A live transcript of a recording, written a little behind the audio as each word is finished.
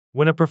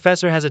When a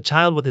professor has a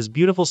child with his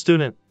beautiful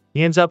student,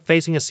 he ends up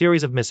facing a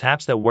series of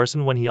mishaps that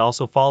worsen when he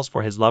also falls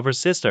for his lover's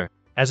sister.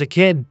 As a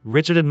kid,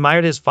 Richard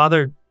admired his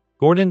father,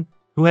 Gordon,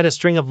 who had a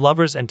string of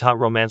lovers and taught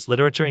romance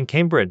literature in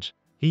Cambridge.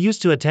 He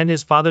used to attend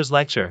his father's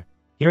lecture,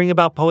 hearing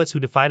about poets who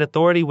defied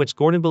authority, which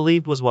Gordon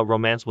believed was what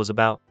romance was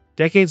about.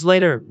 Decades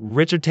later,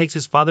 Richard takes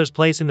his father's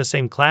place in the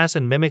same class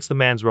and mimics the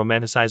man's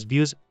romanticized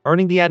views,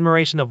 earning the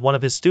admiration of one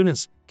of his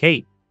students,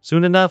 Kate.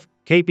 Soon enough,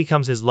 Kate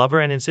becomes his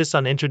lover and insists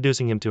on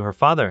introducing him to her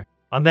father.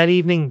 On that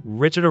evening,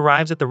 Richard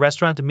arrives at the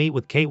restaurant to meet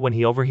with Kate when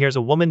he overhears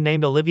a woman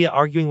named Olivia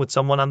arguing with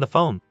someone on the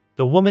phone.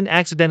 The woman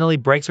accidentally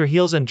breaks her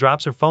heels and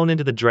drops her phone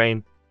into the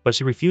drain, but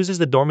she refuses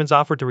the doorman's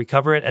offer to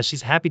recover it as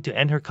she's happy to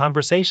end her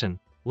conversation.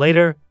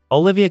 Later,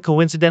 Olivia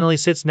coincidentally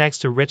sits next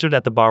to Richard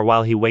at the bar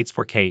while he waits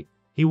for Kate.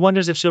 He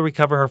wonders if she'll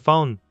recover her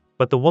phone,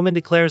 but the woman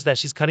declares that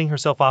she's cutting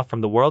herself off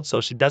from the world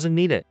so she doesn't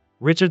need it.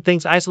 Richard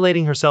thinks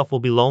isolating herself will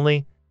be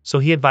lonely, so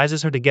he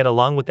advises her to get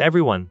along with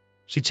everyone.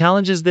 She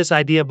challenges this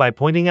idea by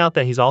pointing out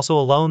that he's also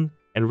alone,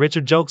 and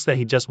Richard jokes that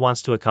he just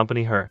wants to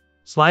accompany her.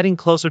 Sliding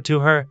closer to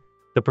her,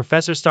 the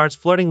professor starts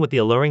flirting with the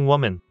alluring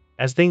woman.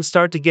 As things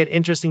start to get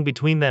interesting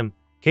between them,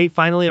 Kate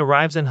finally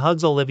arrives and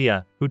hugs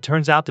Olivia, who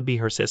turns out to be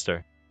her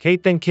sister.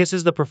 Kate then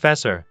kisses the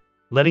professor,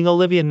 letting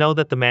Olivia know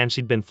that the man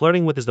she'd been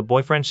flirting with is the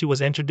boyfriend she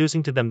was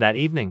introducing to them that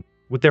evening.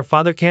 With their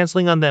father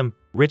canceling on them,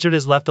 Richard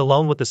is left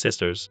alone with the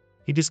sisters.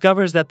 He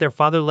discovers that their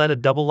father led a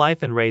double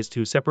life and raised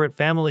two separate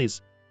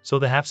families, so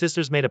the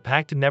half-sisters made a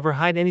pact to never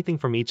hide anything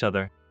from each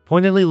other.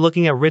 Pointedly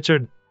looking at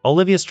Richard,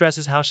 Olivia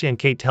stresses how she and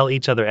Kate tell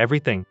each other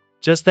everything.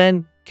 Just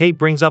then, Kate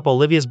brings up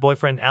Olivia's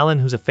boyfriend Alan,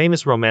 who's a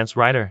famous romance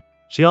writer.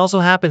 She also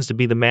happens to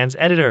be the man's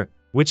editor,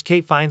 which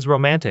Kate finds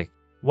romantic.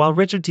 While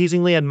Richard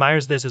teasingly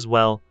admires this as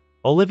well,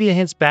 Olivia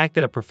hints back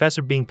that a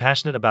professor being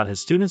passionate about his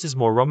students is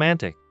more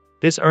romantic.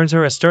 This earns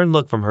her a stern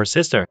look from her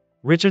sister.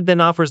 Richard then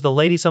offers the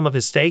lady some of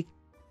his steak,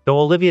 though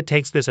Olivia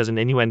takes this as an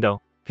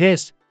innuendo.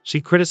 Pissed, she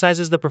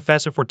criticizes the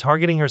professor for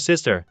targeting her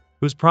sister,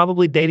 who's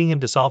probably dating him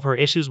to solve her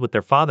issues with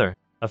their father.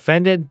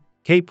 Offended,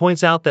 Kate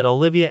points out that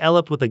Olivia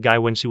eloped with a guy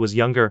when she was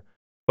younger,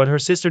 but her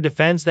sister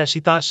defends that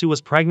she thought she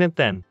was pregnant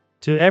then.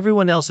 To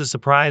everyone else's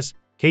surprise,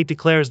 Kate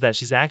declares that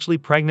she's actually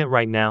pregnant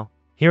right now.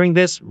 Hearing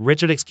this,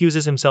 Richard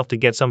excuses himself to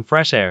get some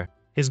fresh air.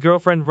 His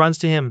girlfriend runs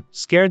to him,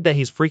 scared that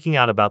he's freaking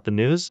out about the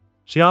news.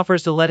 She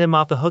offers to let him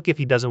off the hook if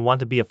he doesn't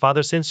want to be a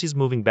father since she's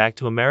moving back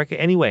to America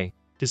anyway.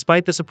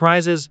 Despite the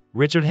surprises,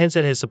 Richard hints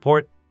at his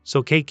support,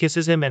 so Kate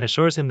kisses him and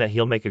assures him that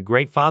he'll make a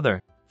great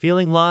father.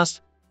 Feeling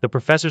lost, the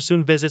professor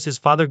soon visits his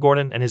father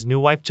Gordon and his new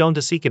wife Joan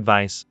to seek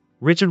advice.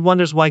 Richard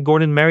wonders why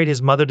Gordon married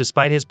his mother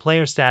despite his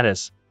player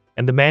status,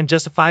 and the man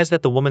justifies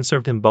that the woman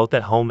served him both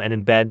at home and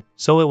in bed,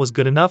 so it was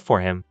good enough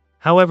for him.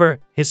 However,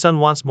 his son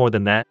wants more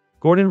than that.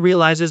 Gordon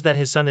realizes that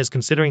his son is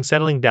considering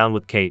settling down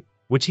with Kate,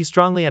 which he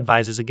strongly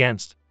advises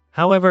against.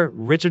 However,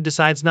 Richard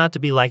decides not to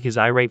be like his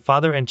irate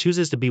father and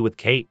chooses to be with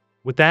Kate.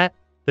 With that,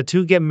 the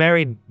two get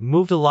married,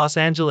 move to Los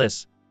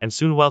Angeles, and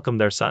soon welcome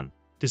their son.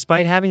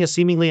 Despite having a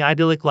seemingly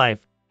idyllic life,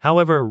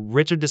 however,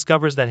 Richard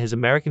discovers that his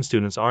American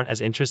students aren't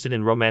as interested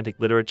in romantic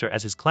literature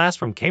as his class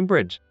from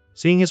Cambridge.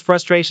 Seeing his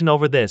frustration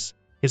over this,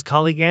 his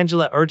colleague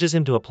Angela urges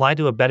him to apply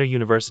to a better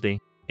university.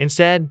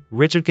 Instead,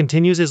 Richard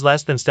continues his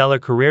less than stellar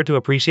career to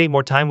appreciate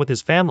more time with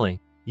his family.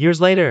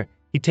 Years later,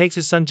 he takes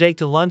his son Jake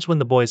to lunch when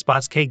the boy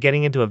spots Kate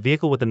getting into a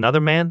vehicle with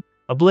another man.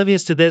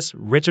 Oblivious to this,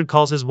 Richard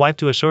calls his wife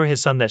to assure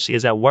his son that she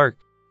is at work,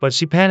 but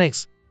she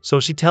panics, so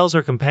she tells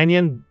her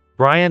companion,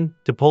 Brian,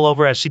 to pull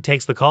over as she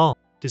takes the call.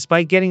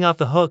 Despite getting off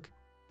the hook,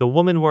 the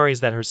woman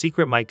worries that her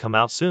secret might come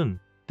out soon.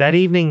 That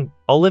evening,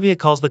 Olivia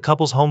calls the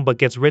couple's home but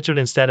gets Richard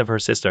instead of her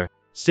sister.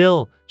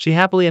 Still, she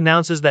happily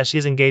announces that she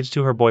is engaged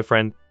to her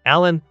boyfriend,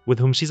 Alan, with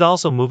whom she's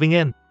also moving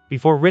in.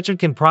 Before Richard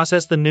can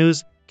process the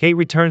news, Kate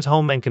returns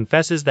home and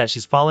confesses that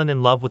she's fallen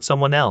in love with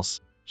someone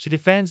else. She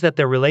defends that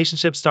their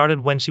relationship started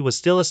when she was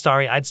still a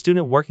starry-eyed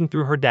student working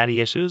through her daddy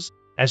issues.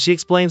 As she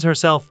explains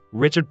herself,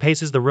 Richard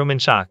paces the room in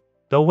shock.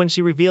 Though when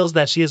she reveals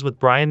that she is with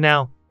Brian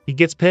now, he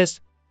gets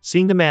pissed,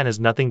 seeing the man as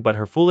nothing but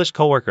her foolish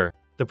coworker.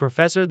 The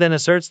professor then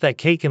asserts that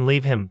Kate can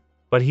leave him,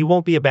 but he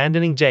won't be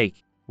abandoning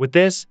Jake. With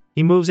this,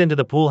 he moves into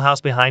the pool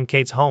house behind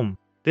Kate's home.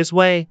 This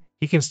way,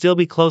 he can still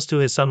be close to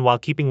his son while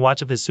keeping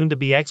watch of his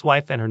soon-to-be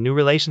ex-wife and her new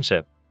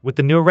relationship. With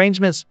the new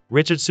arrangements,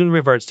 Richard soon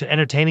reverts to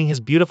entertaining his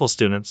beautiful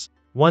students.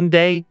 One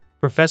day,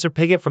 Professor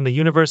Piggott from the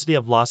University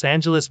of Los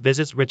Angeles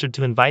visits Richard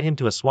to invite him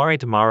to a soiree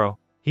tomorrow.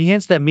 He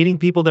hints that meeting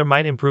people there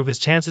might improve his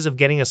chances of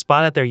getting a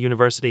spot at their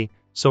university,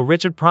 so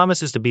Richard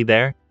promises to be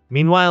there.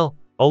 Meanwhile,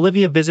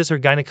 Olivia visits her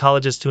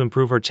gynecologist to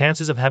improve her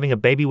chances of having a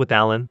baby with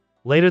Alan.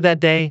 Later that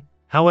day,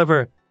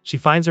 however, she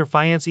finds her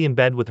fiancé in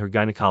bed with her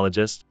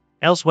gynecologist.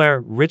 Elsewhere,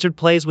 Richard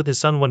plays with his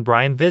son when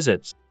Brian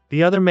visits.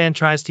 The other man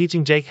tries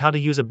teaching Jake how to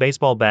use a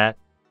baseball bat,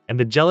 and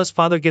the jealous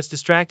father gets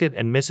distracted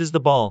and misses the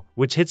ball,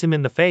 which hits him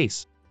in the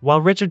face.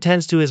 While Richard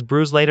tends to his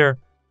bruise later,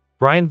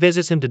 Brian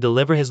visits him to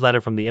deliver his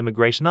letter from the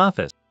immigration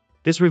office.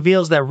 This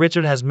reveals that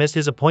Richard has missed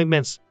his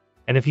appointments,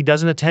 and if he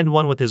doesn't attend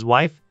one with his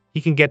wife,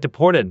 he can get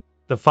deported.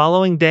 The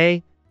following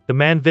day, the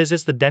man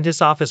visits the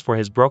dentist's office for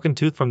his broken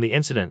tooth from the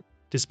incident.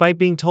 Despite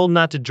being told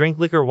not to drink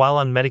liquor while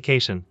on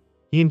medication,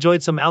 he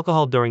enjoyed some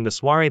alcohol during the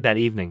soiree that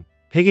evening.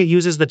 Piggott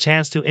uses the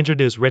chance to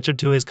introduce Richard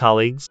to his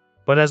colleagues,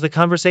 but as the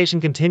conversation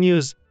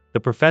continues, the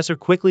professor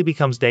quickly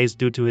becomes dazed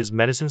due to his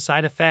medicine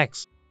side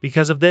effects.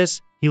 Because of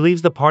this, he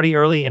leaves the party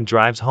early and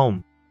drives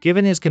home.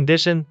 Given his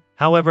condition,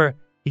 however,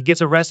 he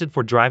gets arrested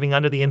for driving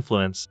under the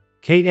influence.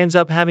 Kate ends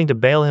up having to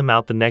bail him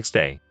out the next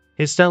day.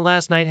 His stunt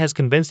last night has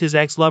convinced his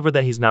ex-lover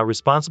that he's not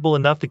responsible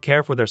enough to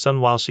care for their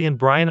son while she and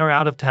Brian are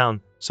out of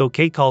town, so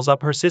Kate calls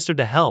up her sister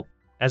to help.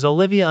 As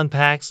Olivia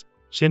unpacks,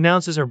 she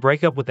announces her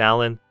breakup with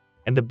Alan,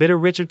 and the bitter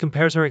Richard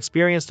compares her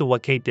experience to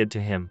what Kate did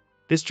to him.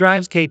 This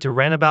drives Kate to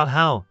rant about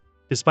how,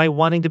 despite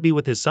wanting to be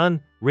with his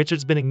son,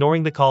 Richard's been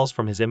ignoring the calls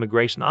from his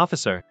immigration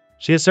officer.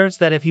 She asserts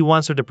that if he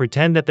wants her to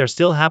pretend that they're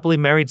still happily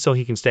married so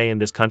he can stay in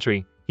this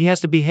country, he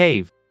has to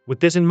behave. With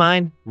this in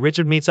mind,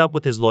 Richard meets up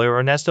with his lawyer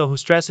Ernesto, who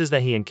stresses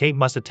that he and Kate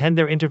must attend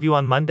their interview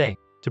on Monday.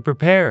 To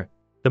prepare,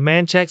 the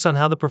man checks on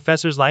how the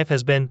professor's life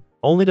has been,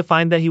 only to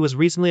find that he was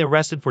recently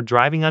arrested for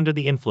driving under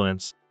the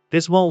influence.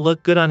 This won't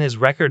look good on his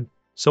record,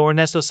 so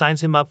Ernesto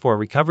signs him up for a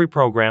recovery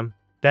program.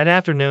 That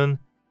afternoon,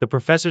 the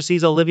professor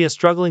sees Olivia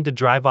struggling to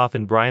drive off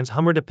in Brian's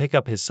Hummer to pick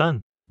up his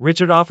son.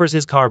 Richard offers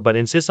his car but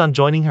insists on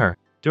joining her.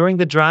 During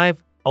the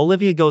drive,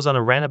 Olivia goes on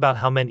a rant about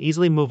how men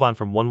easily move on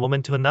from one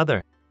woman to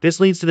another. This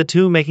leads to the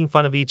two making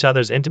fun of each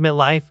other's intimate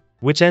life,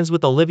 which ends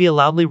with Olivia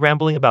loudly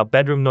rambling about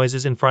bedroom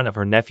noises in front of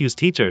her nephew's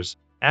teachers.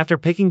 After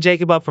picking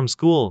Jacob up from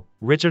school,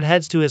 Richard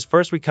heads to his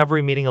first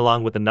recovery meeting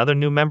along with another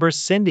new member,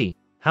 Cindy.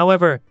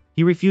 However,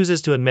 he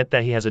refuses to admit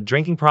that he has a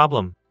drinking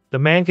problem. The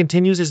man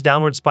continues his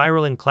downward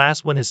spiral in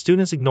class when his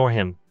students ignore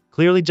him,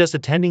 clearly just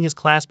attending his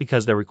class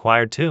because they're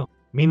required to.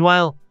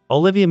 Meanwhile,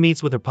 Olivia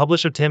meets with her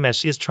publisher Tim as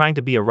she is trying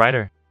to be a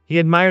writer. He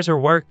admires her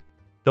work,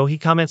 though he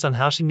comments on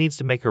how she needs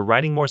to make her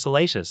writing more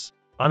salacious.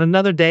 On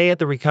another day at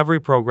the recovery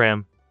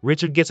program,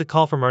 Richard gets a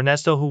call from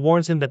Ernesto, who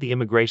warns him that the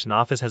immigration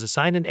office has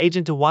assigned an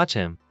agent to watch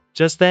him.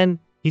 Just then,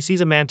 he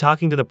sees a man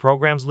talking to the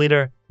program's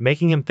leader,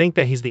 making him think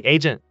that he's the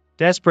agent.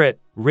 Desperate,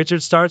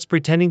 Richard starts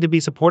pretending to be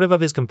supportive of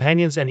his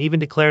companions and even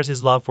declares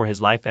his love for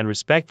his life and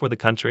respect for the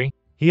country.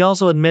 He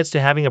also admits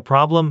to having a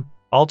problem,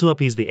 all to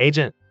appease the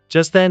agent.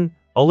 Just then,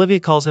 Olivia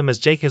calls him as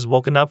Jake has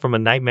woken up from a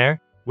nightmare.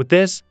 With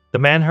this, the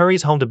man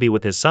hurries home to be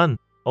with his son.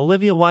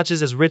 Olivia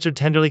watches as Richard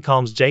tenderly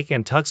calms Jake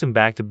and tucks him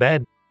back to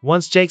bed.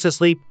 Once Jake's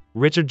asleep,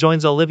 Richard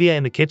joins Olivia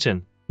in the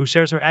kitchen, who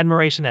shares her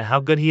admiration at how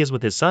good he is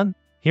with his son.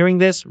 Hearing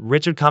this,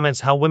 Richard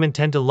comments how women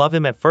tend to love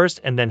him at first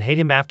and then hate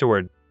him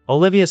afterward.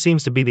 Olivia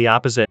seems to be the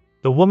opposite.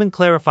 The woman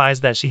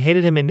clarifies that she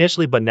hated him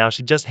initially but now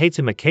she just hates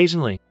him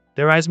occasionally.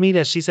 Their eyes meet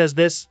as she says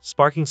this,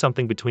 sparking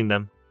something between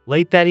them.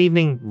 Late that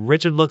evening,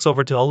 Richard looks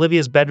over to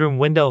Olivia's bedroom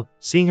window,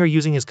 seeing her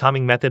using his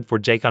calming method for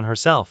Jake on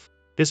herself.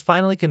 This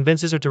finally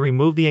convinces her to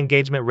remove the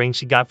engagement ring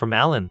she got from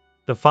Alan.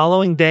 The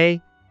following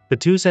day, the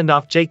two send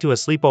off Jake to a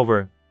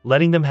sleepover,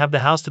 letting them have the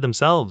house to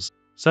themselves.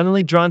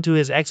 Suddenly drawn to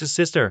his ex's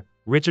sister,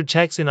 Richard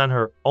checks in on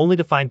her, only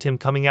to find Tim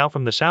coming out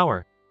from the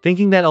shower.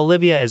 Thinking that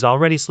Olivia is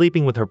already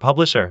sleeping with her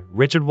publisher,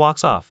 Richard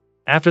walks off.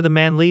 After the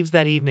man leaves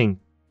that evening,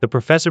 the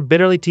professor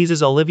bitterly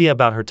teases Olivia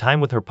about her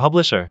time with her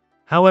publisher.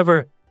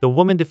 However, the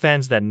woman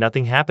defends that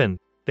nothing happened.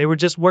 They were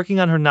just working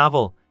on her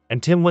novel,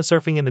 and Tim went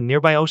surfing in the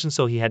nearby ocean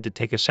so he had to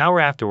take a shower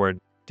afterward.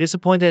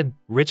 Disappointed,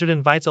 Richard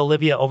invites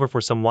Olivia over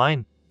for some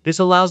wine. This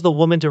allows the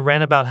woman to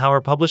rant about how her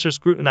publisher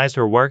scrutinized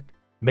her work,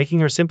 making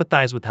her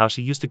sympathize with how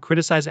she used to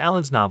criticize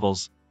Alan's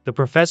novels. The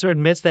professor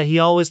admits that he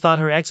always thought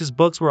her ex's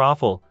books were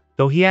awful,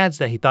 though he adds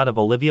that he thought of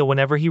Olivia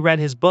whenever he read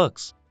his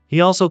books.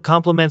 He also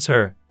compliments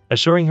her,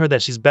 assuring her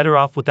that she's better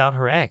off without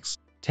her ex.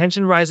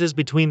 Tension rises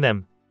between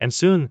them, and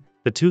soon,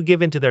 the two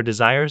give in to their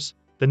desires.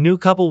 The new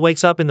couple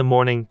wakes up in the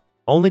morning,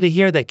 only to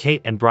hear that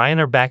Kate and Brian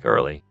are back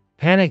early.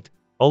 Panicked,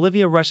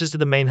 Olivia rushes to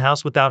the main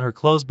house without her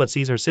clothes but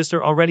sees her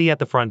sister already at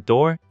the front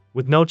door.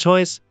 With no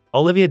choice,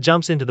 Olivia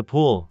jumps into the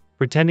pool,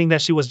 pretending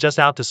that she was just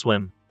out to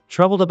swim.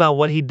 Troubled about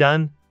what he'd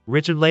done,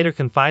 Richard later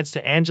confides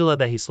to Angela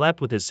that he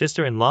slept with his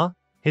sister-in-law.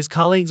 His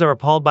colleagues are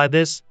appalled by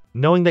this,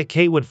 knowing that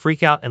Kate would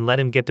freak out and let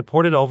him get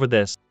deported over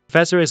this. The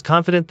professor is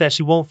confident that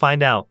she won't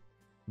find out,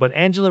 but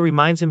Angela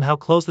reminds him how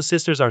close the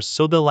sisters are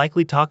so they'll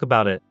likely talk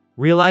about it.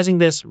 Realizing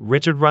this,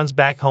 Richard runs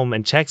back home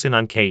and checks in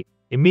on Kate.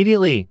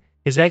 Immediately,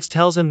 his ex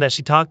tells him that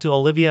she talked to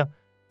Olivia,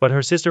 but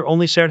her sister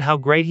only shared how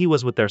great he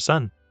was with their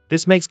son.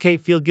 This makes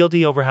Kate feel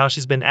guilty over how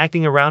she's been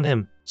acting around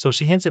him, so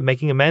she hints at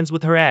making amends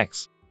with her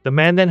ex. The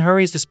man then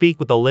hurries to speak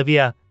with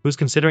Olivia, who's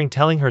considering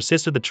telling her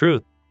sister the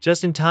truth.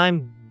 Just in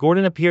time,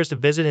 Gordon appears to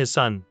visit his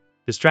son,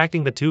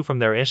 distracting the two from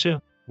their issue.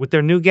 With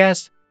their new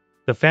guest,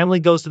 the family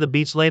goes to the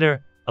beach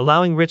later,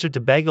 allowing Richard to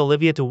beg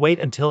Olivia to wait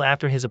until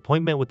after his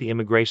appointment with the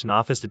immigration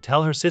office to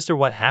tell her sister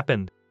what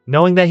happened.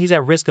 Knowing that he's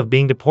at risk of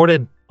being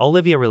deported,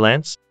 Olivia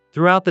relents.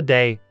 Throughout the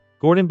day,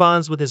 Gordon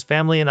bonds with his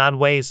family in odd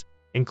ways,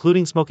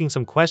 including smoking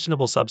some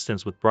questionable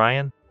substance with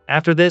Brian.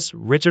 After this,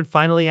 Richard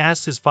finally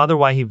asks his father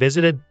why he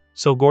visited,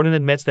 so Gordon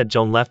admits that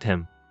Joan left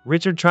him.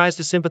 Richard tries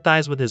to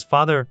sympathize with his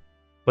father,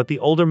 but the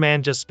older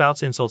man just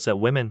spouts insults at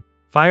women.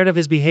 Fired of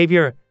his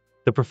behavior,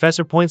 the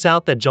professor points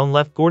out that Joan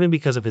left Gordon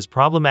because of his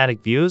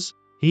problematic views.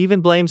 He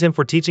even blames him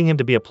for teaching him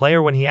to be a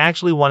player when he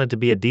actually wanted to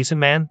be a decent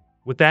man.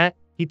 With that,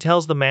 he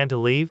tells the man to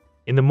leave.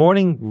 In the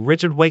morning,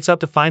 Richard wakes up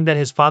to find that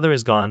his father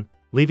is gone,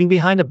 leaving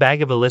behind a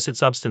bag of illicit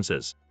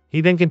substances. He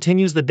then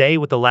continues the day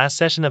with the last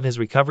session of his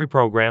recovery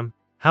program.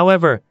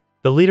 However,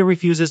 the leader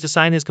refuses to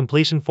sign his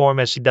completion form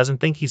as she doesn't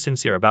think he's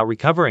sincere about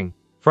recovering.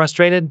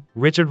 Frustrated,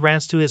 Richard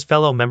rants to his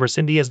fellow member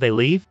Cindy as they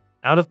leave.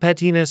 Out of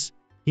pettiness,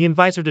 he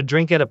invites her to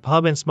drink at a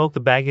pub and smoke the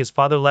bag his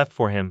father left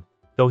for him,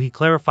 though he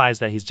clarifies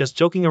that he's just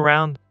joking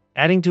around.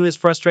 Adding to his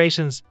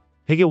frustrations,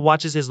 Piggott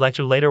watches his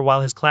lecture later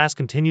while his class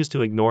continues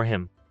to ignore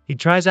him. He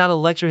tries out a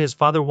lecture his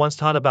father once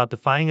taught about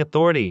defying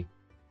authority,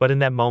 but in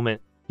that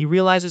moment, he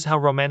realizes how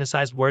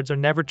romanticized words are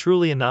never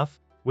truly enough.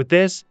 With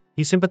this,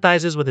 he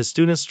sympathizes with his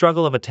students'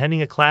 struggle of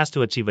attending a class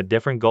to achieve a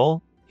different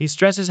goal. He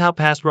stresses how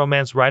past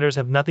romance writers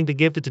have nothing to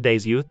give to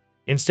today's youth.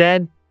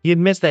 Instead, he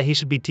admits that he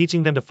should be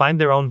teaching them to find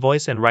their own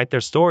voice and write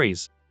their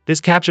stories.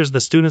 This captures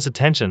the students'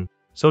 attention.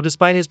 So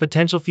despite his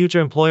potential future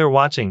employer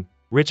watching,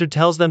 Richard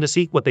tells them to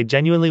seek what they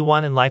genuinely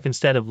want in life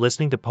instead of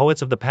listening to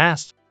poets of the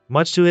past.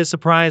 Much to his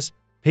surprise,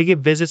 Piggott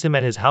visits him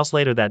at his house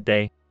later that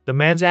day. The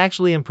man's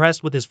actually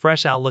impressed with his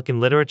fresh outlook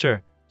in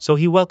literature, so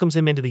he welcomes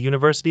him into the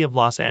University of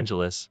Los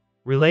Angeles.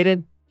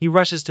 Related, he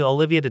rushes to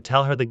Olivia to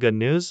tell her the good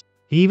news.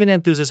 He even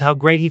enthuses how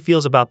great he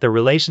feels about their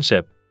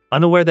relationship,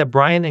 unaware that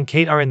Brian and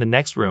Kate are in the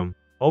next room.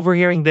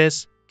 Overhearing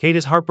this, Kate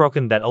is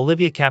heartbroken that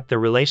Olivia kept their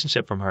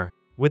relationship from her.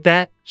 With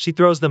that, she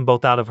throws them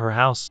both out of her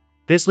house.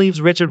 This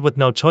leaves Richard with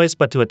no choice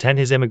but to attend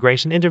his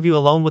immigration interview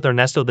alone with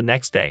Ernesto the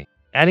next day.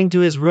 Adding to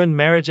his ruined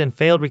marriage and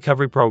failed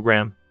recovery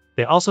program,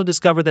 they also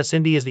discover that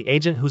Cindy is the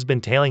agent who's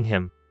been tailing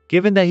him.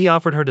 Given that he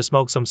offered her to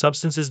smoke some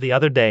substances the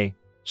other day,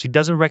 she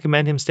doesn't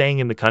recommend him staying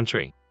in the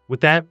country.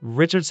 With that,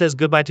 Richard says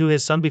goodbye to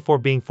his son before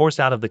being forced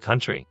out of the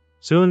country.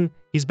 Soon,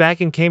 he's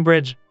back in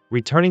Cambridge,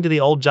 returning to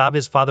the old job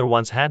his father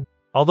once had.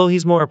 Although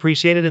he's more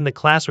appreciated in the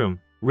classroom,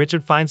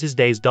 Richard finds his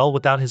days dull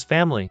without his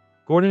family.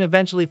 Gordon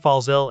eventually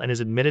falls ill and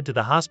is admitted to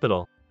the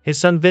hospital. His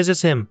son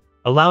visits him,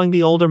 allowing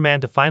the older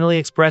man to finally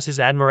express his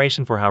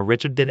admiration for how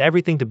Richard did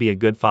everything to be a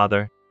good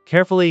father.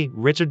 Carefully,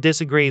 Richard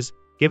disagrees,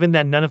 given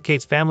that none of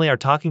Kate's family are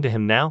talking to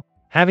him now.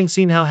 Having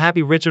seen how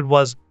happy Richard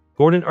was,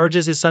 Gordon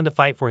urges his son to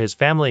fight for his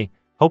family,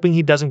 hoping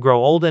he doesn't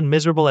grow old and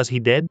miserable as he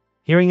did.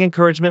 Hearing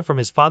encouragement from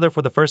his father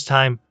for the first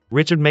time,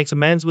 Richard makes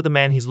amends with the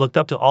man he's looked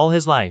up to all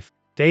his life.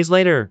 Days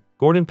later,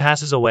 Gordon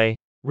passes away.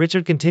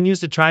 Richard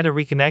continues to try to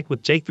reconnect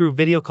with Jake through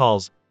video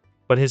calls,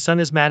 but his son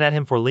is mad at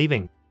him for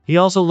leaving. He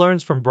also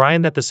learns from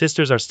Brian that the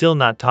sisters are still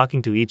not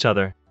talking to each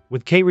other,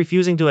 with Kate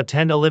refusing to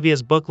attend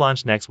Olivia's book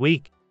launch next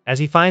week. As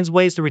he finds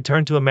ways to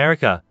return to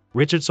America,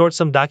 Richard sorts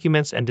some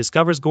documents and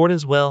discovers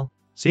Gordon's will.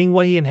 Seeing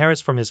what he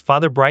inherits from his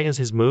father brightens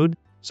his mood,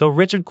 so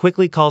Richard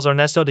quickly calls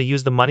Ernesto to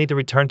use the money to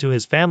return to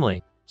his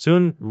family.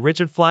 Soon,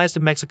 Richard flies to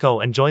Mexico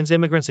and joins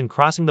immigrants in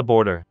crossing the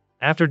border.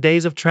 After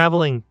days of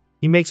traveling,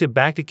 he makes it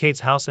back to Kate's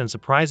house and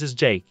surprises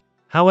Jake.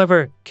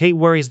 However, Kate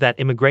worries that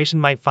immigration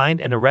might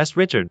find and arrest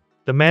Richard.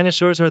 The man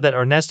assures her that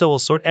Ernesto will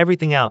sort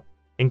everything out,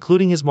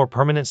 including his more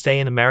permanent stay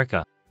in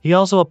America. He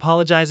also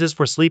apologizes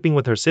for sleeping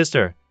with her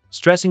sister,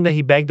 stressing that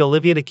he begged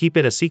Olivia to keep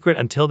it a secret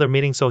until their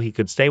meeting so he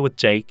could stay with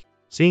Jake.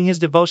 Seeing his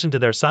devotion to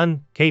their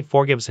son, Kate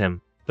forgives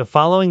him. The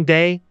following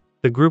day,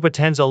 the group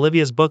attends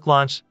Olivia's book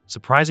launch,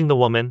 surprising the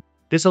woman.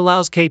 This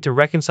allows Kate to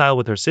reconcile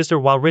with her sister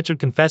while Richard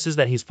confesses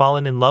that he's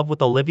fallen in love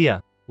with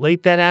Olivia.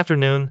 Late that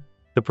afternoon,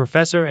 the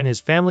professor and his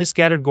family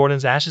scattered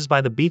Gordon's ashes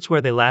by the beach where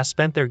they last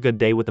spent their good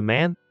day with the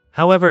man.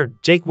 However,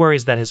 Jake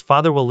worries that his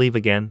father will leave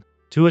again.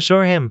 To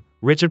assure him,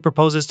 Richard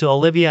proposes to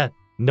Olivia,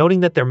 noting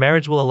that their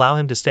marriage will allow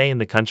him to stay in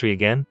the country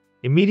again.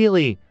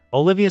 Immediately,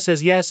 Olivia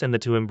says yes and the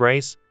two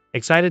embrace,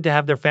 excited to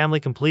have their family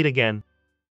complete again.